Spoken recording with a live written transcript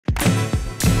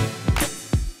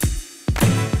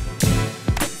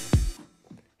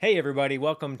Hey everybody,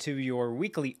 welcome to your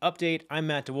weekly update. I'm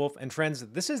Matt DeWolf, and friends,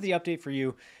 this is the update for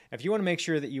you. If you want to make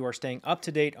sure that you are staying up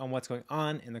to date on what's going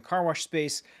on in the car wash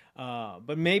space,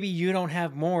 but maybe you don't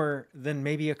have more than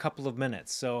maybe a couple of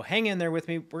minutes. So hang in there with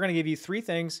me. We're going to give you 3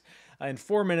 things in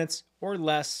 4 minutes or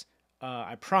less.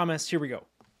 I promise. Here we go.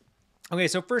 Okay,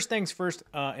 so first things first,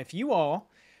 if you all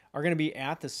are going to be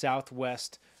at the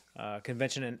Southwest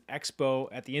Convention and Expo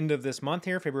at the end of this month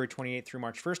here, February 28th through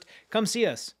March 1st, come see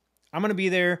us. I'm going to be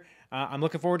there. I'm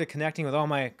looking forward to connecting with all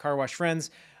my car wash friends.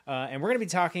 And we're going to be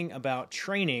talking about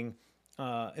training,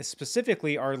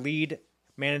 specifically our lead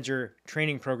manager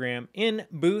training program in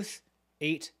booth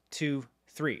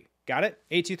 823. Got it?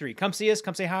 823. Come see us.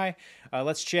 Come say hi.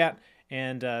 Let's chat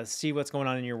and see what's going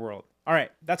on in your world. All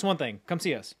right. That's one thing. Come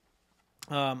see us.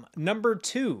 Number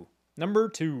two,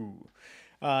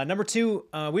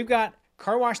 we've got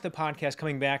Car Wash the Podcast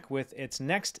coming back with its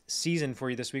next season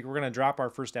for you this week. We're going to drop our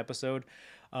first episode.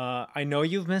 I know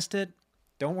you've missed it.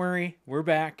 Don't worry. We're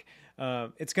back.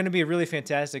 It's going to be a really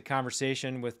fantastic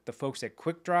conversation with the folks at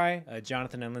Quick Dry,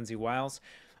 Jonathan and Lindsay Wiles.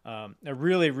 A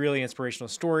really, really inspirational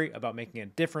story about making a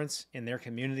difference in their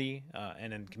community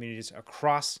and in communities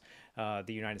across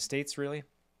the United States, really.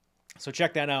 So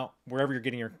check that out wherever you're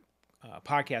getting your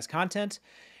podcast content.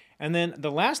 And then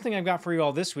the last thing I've got for you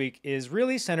all this week is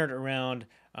really centered around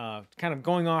kind of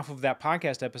going off of that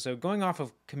podcast episode, going off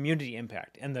of community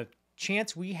impact and the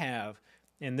chance we have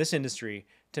in this industry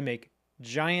to make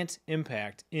giant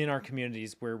impact in our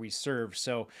communities where we serve.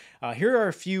 So here are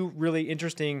a few really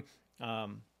interesting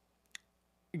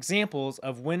examples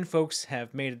of when folks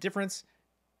have made a difference.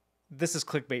 This is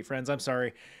clickbait, friends. I'm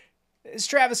sorry. It's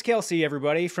Travis Kelce,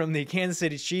 everybody, from the Kansas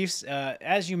City Chiefs.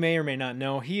 As you may or may not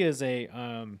know, he is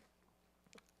a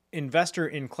investor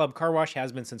in Club Car Wash,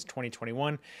 has been since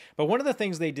 2021. But one of the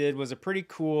things they did was a pretty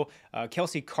cool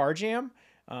Kelce Car Jam,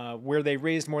 where they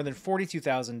raised more than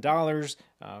 $42,000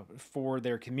 for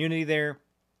their community there.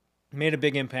 Made a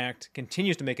big impact,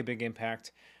 continues to make a big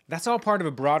impact. That's all part of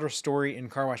a broader story in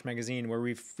Car Wash Magazine, where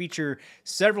we feature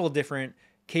several different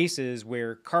cases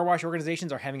where car wash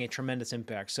organizations are having a tremendous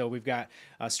impact. So we've got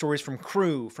stories from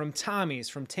Crew, from Tommy's,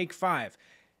 from Take 5.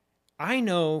 I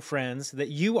know, friends, that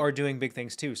you are doing big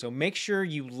things too. So make sure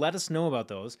you let us know about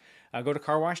those. Go to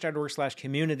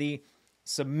carwash.org/community.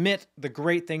 Submit the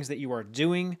great things that you are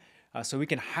doing so we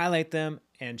can highlight them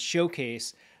and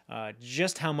showcase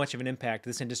just how much of an impact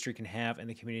this industry can have in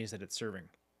the communities that it's serving.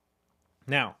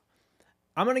 Now,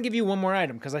 I'm going to give you one more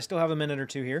item because I still have a minute or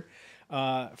two here.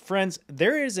 Friends,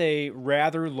 there is a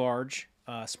rather large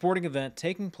sporting event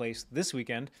taking place this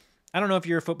weekend. I don't know if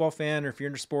you're a football fan or if you're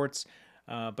into sports,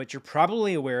 but you're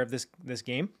probably aware of this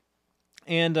game.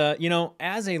 And,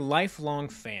 as a lifelong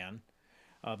fan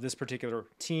of this particular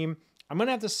team, I'm going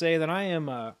to have to say that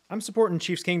I'm supporting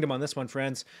Chiefs Kingdom on this one,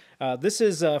 friends. This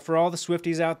is for all the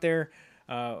Swifties out there.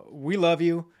 We love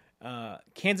you.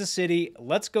 Kansas City,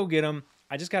 let's go get them.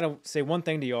 I just got to say one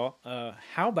thing to y'all.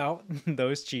 How about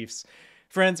those Chiefs?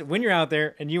 Friends, when you're out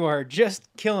there and you are just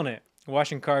killing it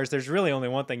washing cars, there's really only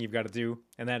one thing you've got to do,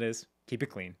 and that is keep it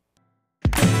clean.